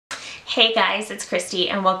Hey guys, it's Christy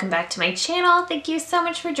and welcome back to my channel. Thank you so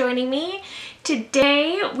much for joining me.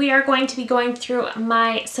 Today we are going to be going through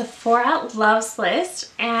my Sephora loves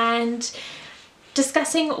list and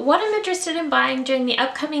discussing what I'm interested in buying during the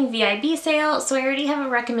upcoming VIB sale. So I already have a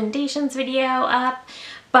recommendations video up,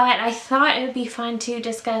 but I thought it would be fun to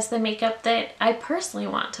discuss the makeup that I personally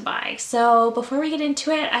want to buy. So before we get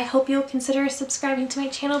into it, I hope you'll consider subscribing to my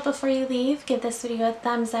channel before you leave. Give this video a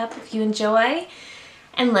thumbs up if you enjoy.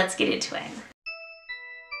 And let's get into it.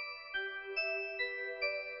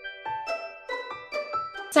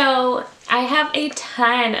 So I have a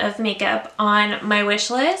ton of makeup on my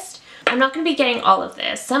wish list. I'm not going to be getting all of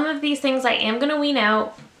this. Some of these things I am going to wean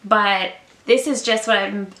out, but this is just what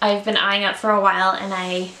I've been eyeing up for a while and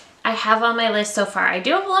I have on my list so far. I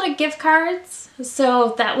do have a lot of gift cards,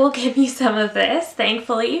 so that will give me some of this,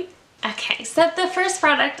 thankfully. Okay, so the first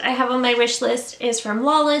product I have on my wish list is from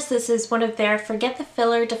Lawless. This is one of their Forget the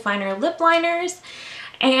Filler Definer lip liners,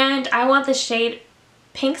 and I want the shade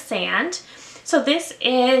Pink Sand. So this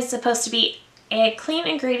is supposed to be a clean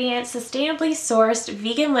ingredient, sustainably sourced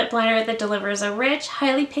vegan lip liner that delivers a rich,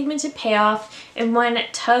 highly pigmented payoff in one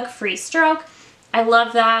tug-free stroke. I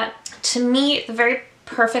love that. To me, the very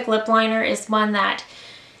perfect lip liner is one that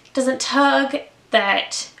doesn't tug,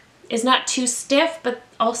 that is not too stiff, but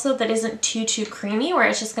also that isn't too creamy where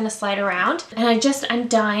it's just gonna slide around. And I'm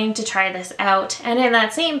dying to try this out. And in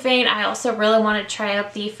that same vein, I also really want to try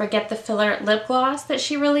out the Forget the Filler lip gloss that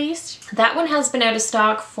she released. That one has been out of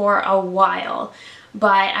stock for a while,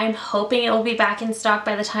 but I'm hoping it will be back in stock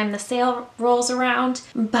by the time the sale rolls around.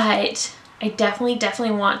 But I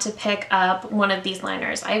definitely want to pick up one of these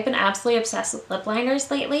liners. I've been absolutely obsessed with lip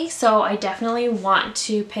liners lately, so I definitely want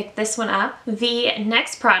to pick this one up. The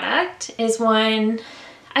next product is one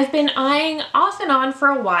I've been eyeing off and on for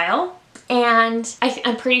a while, and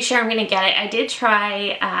I'm pretty sure I'm gonna get it. I did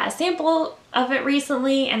try a sample of it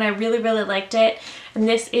recently, and I really liked it. And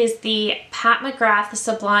this is the Pat McGrath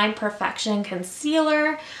Sublime Perfection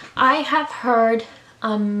Concealer. I have heard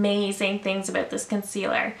amazing things about this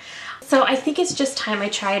concealer. So I think it's just time I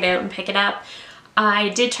try it out and pick it up. I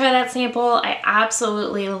did try that sample. I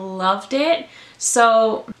absolutely loved it.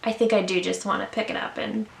 So I think I do just want to pick it up.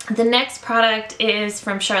 And the next product is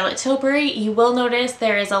from Charlotte Tilbury. You will notice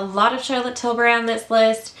there is a lot of Charlotte Tilbury on this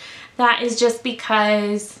list. That is just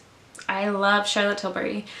because I love Charlotte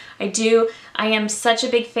Tilbury. I do. I am such a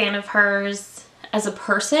big fan of hers as a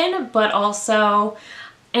person, but also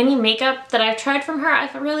any makeup that I've tried from her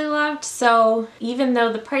I've really loved. So even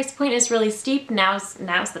though the price point is really steep, now's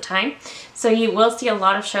the time. So you will see a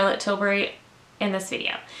lot of Charlotte Tilbury in this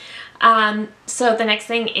video. So the next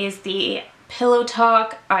thing is the Pillow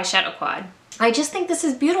Talk eyeshadow quad. I just think this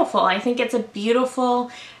is beautiful. I think it's a beautiful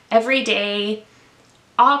everyday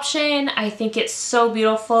option. I think it's so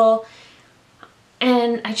beautiful.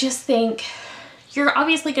 And I just think you're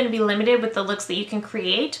obviously going to be limited with the looks that you can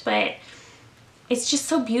create, but it's just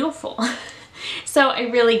so beautiful. So I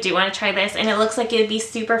really do want to try this, and it looks like it would be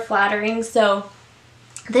super flattering. So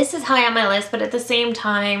this is high on my list, but at the same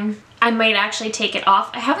time, I might actually take it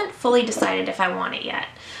off. I haven't fully decided if I want it yet.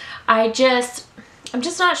 I'm just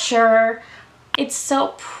not sure. It's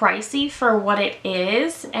so pricey for what it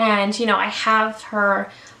is. And you know, I have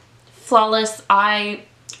her Flawless Eye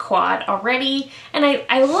Quad already, and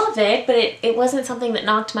I love it, but it wasn't something that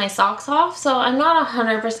knocked my socks off. So I'm not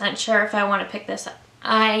 100% sure if I want to pick this up.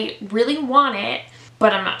 I really want it,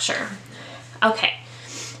 but I'm not sure. Okay.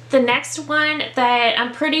 The next one that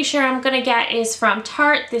I'm pretty sure I'm going to get is from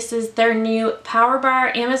Tarte. This is their new Power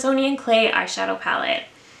Bar Amazonian Clay eyeshadow palette.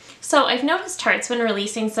 So I've noticed Tarte's been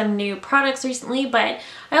releasing some new products recently, but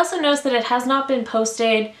I also noticed that it has not been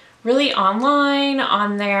posted really online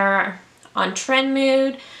on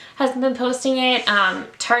Trendmood. Hasn't been posting it.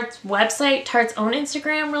 Tarte's website, Tarte's own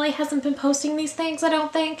Instagram really hasn't been posting these things, I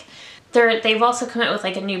don't think. They've also come out with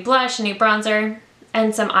like a new blush, a new bronzer,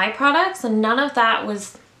 and some eye products, and none of that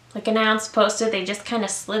was like announced, posted. They just kind of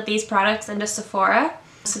slid these products into Sephora.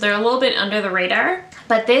 So they're a little bit under the radar.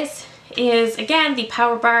 But this is, again, the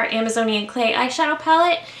Power Bar Amazonian Clay eyeshadow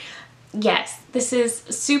palette. Yes, this is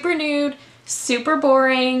super nude, super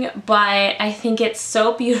boring, but I think it's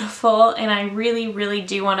so beautiful, and I really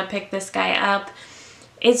do want to pick this guy up.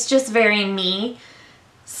 It's just very me.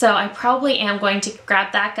 So I probably am going to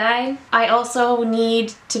grab that guy. I also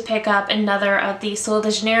need to pick up another of the Sol de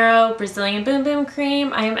Janeiro Brazilian Boom Boom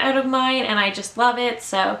Cream. I am out of mine and I just love it,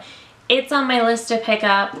 so it's on my list to pick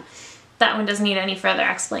up. That one doesn't need any further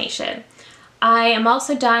explanation. I am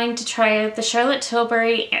also dying to try out the Charlotte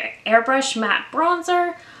Tilbury Airbrush Matte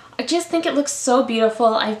Bronzer. I just think it looks so beautiful.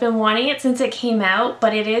 I've been wanting it since it came out,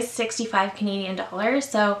 but it is 65 Canadian dollars,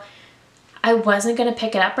 so I wasn't going to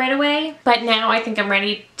pick it up right away, but now I think I'm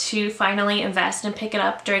ready to finally invest and pick it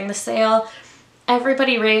up during the sale.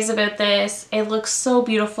 Everybody raves about this. It looks so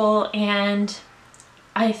beautiful, and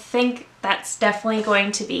I think that's definitely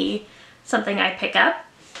going to be something I pick up.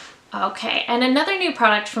 Okay, and another new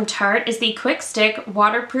product from Tarte is the Quick Stick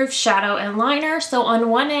Waterproof Shadow and Liner. So on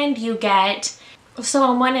one end you get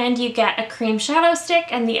a cream shadow stick,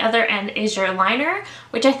 and the other end is your liner,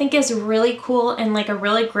 which I think is really cool and like a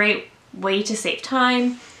really great way to save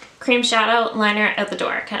time. Cream shadow, liner, out the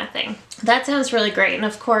door kind of thing. That sounds really great. And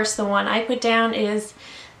of course the one I put down is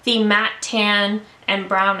the matte tan and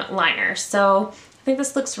brown liner. So I think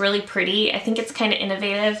this looks really pretty. I think it's kind of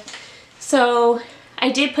innovative. So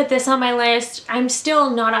I did put this on my list. I'm still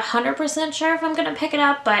not 100% sure if I'm gonna pick it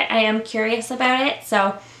up, but I am curious about it,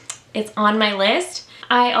 so it's on my list.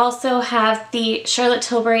 I also have the Charlotte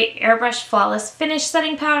Tilbury Airbrush Flawless Finish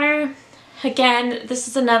Setting Powder. Again, this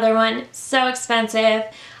is another one, so expensive.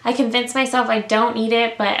 I convinced myself I don't need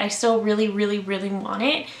it, but I still really, really, really want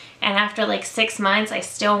it. And after like 6 months, I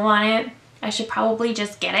still want it. I should probably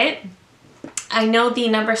just get it. I know the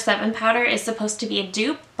number 7 powder is supposed to be a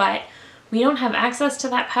dupe, but we don't have access to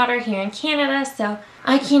that powder here in Canada, so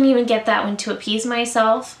I can't even get that one to appease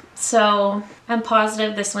myself. So I'm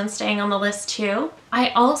positive this one's staying on the list too.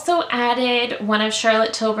 I also added one of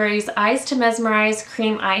Charlotte Tilbury's Eyes to Mesmerize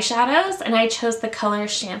cream eyeshadows, and I chose the color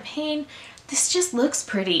Champagne. This just looks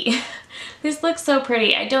pretty. This looks so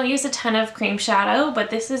pretty. I don't use a ton of cream shadow, but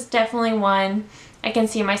this is definitely one I can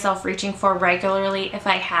see myself reaching for regularly. If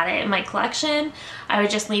I had it in my collection, I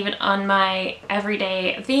would just leave it on my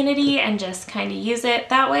everyday vanity and just kind of use it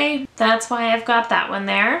that way. That's why I've got that one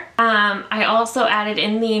there. I also added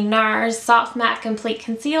in the NARS Soft Matte Complete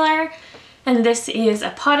Concealer, and this is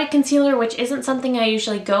a potted concealer, which isn't something I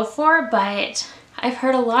usually go for, but I've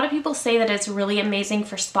heard a lot of people say that it's really amazing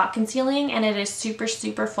for spot concealing, and it is super,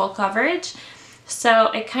 super full coverage.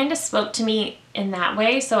 So it kind of spoke to me in that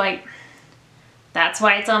way. So that's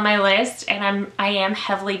why it's on my list, and I am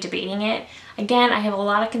heavily debating it. Again, I have a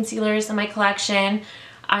lot of concealers in my collection.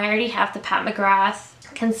 I already have the Pat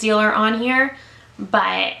McGrath concealer on here,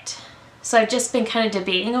 but so I've just been kind of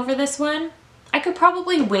debating over this one. I could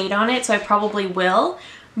probably wait on it, so I probably will,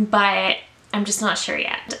 but I'm just not sure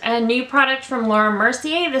yet. A new product from Laura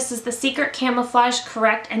Mercier. This is the Secret Camouflage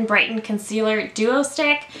Correct and Brighten Concealer Duo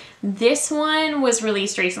Stick. This one was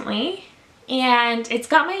released recently, and it's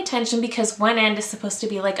got my attention because one end is supposed to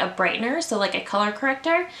be like a brightener, so like a color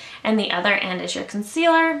corrector, and the other end is your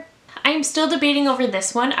concealer. I'm still debating over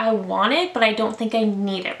this one. I want it, but I don't think I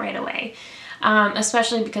need it right away.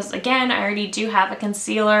 Especially because, again, I already do have a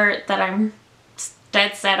concealer that I'm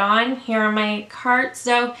dead set on here on my cart.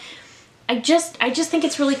 So I just think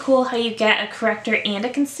it's really cool how you get a corrector and a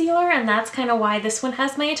concealer, and that's kind of why this one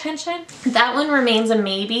has my attention. That one remains a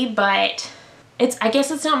maybe, but I guess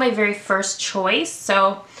it's not my very first choice,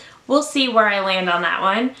 so we'll see where I land on that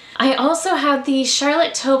one. I also have the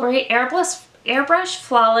Charlotte Tilbury Airbrush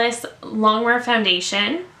Flawless Longwear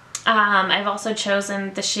Foundation. I've also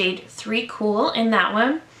chosen the shade 3 Cool in that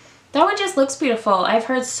one. That one just looks beautiful. I've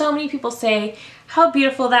heard so many people say how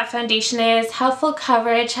beautiful that foundation is, how full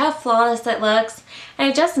coverage, how flawless it looks, and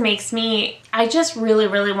it just makes me, I just really,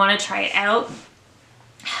 really want to try it out.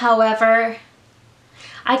 However,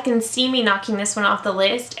 I can see me knocking this one off the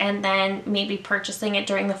list and then maybe purchasing it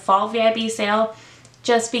during the fall VIB sale,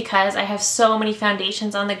 just because I have so many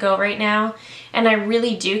foundations on the go right now, and I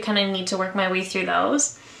really do kind of need to work my way through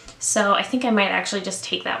those. So I think I might actually just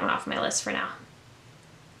take that one off my list for now.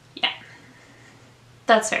 Yeah,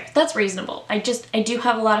 that's fair. That's reasonable. I do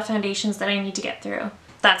have a lot of foundations that I need to get through.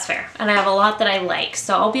 That's fair. And I have a lot that I like,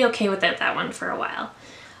 so I'll be okay without that one for a while.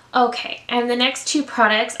 Okay, and the next two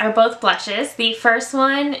products are both blushes. The first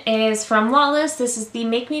one is from Lawless. This is the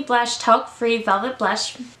Make Me Blush Talc-Free Velvet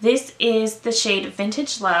Blush. This is the shade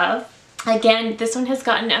Vintage Love. Again, this one has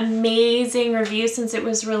gotten amazing reviews since it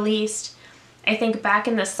was released, I think back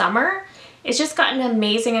in the summer. It's just gotten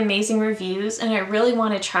amazing, amazing reviews, and I really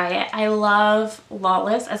want to try it. I love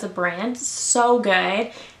Lawless as a brand. So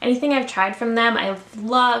good. Anything I've tried from them, I've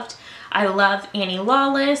loved. I love Annie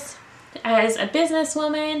Lawless. As a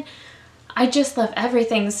businesswoman, I just love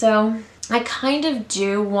everything, so I kind of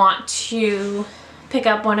do want to pick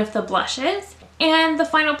up one of the blushes. And the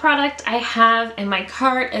final product I have in my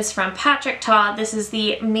cart is from Patrick Ta. This is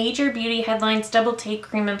the Major Beauty Headlines Double Take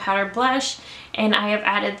Cream and Powder Blush, and I have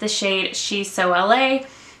added the shade She's So LA. I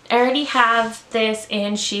already have this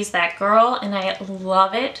in She's That Girl, and I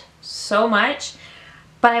love it so much,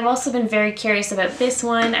 but I've also been very curious about this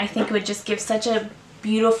one. I think it would just give such a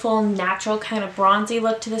beautiful, natural kind of bronzy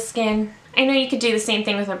look to the skin. I know you could do the same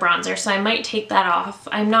thing with a bronzer, so I might take that off.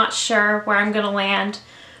 I'm not sure where I'm gonna land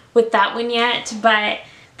with that one yet, but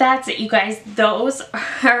that's it, you guys. Those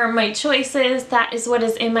are my choices. That is what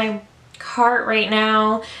is in my cart right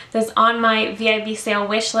now. That's on my VIB sale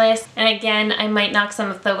wish list. And again, I might knock some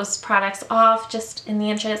of those products off just in the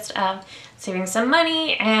interest of saving some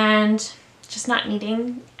money and just not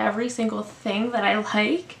needing every single thing that I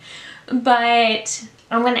like. But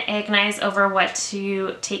I'm gonna agonize over what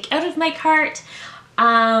to take out of my cart.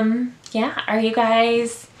 Yeah, are you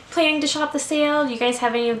guys planning to shop the sale? Do you guys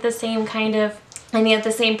have any of the same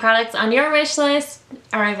products on your wish list?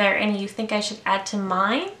 Are there any you think I should add to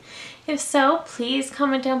mine? If so, please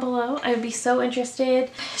comment down below. I would be so interested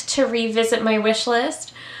to revisit my wish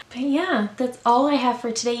list. But yeah, that's all I have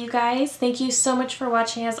for today, you guys. Thank you so much for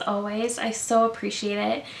watching as always. I so appreciate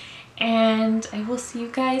it. And I will see you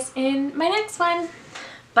guys in my next one.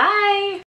 Bye!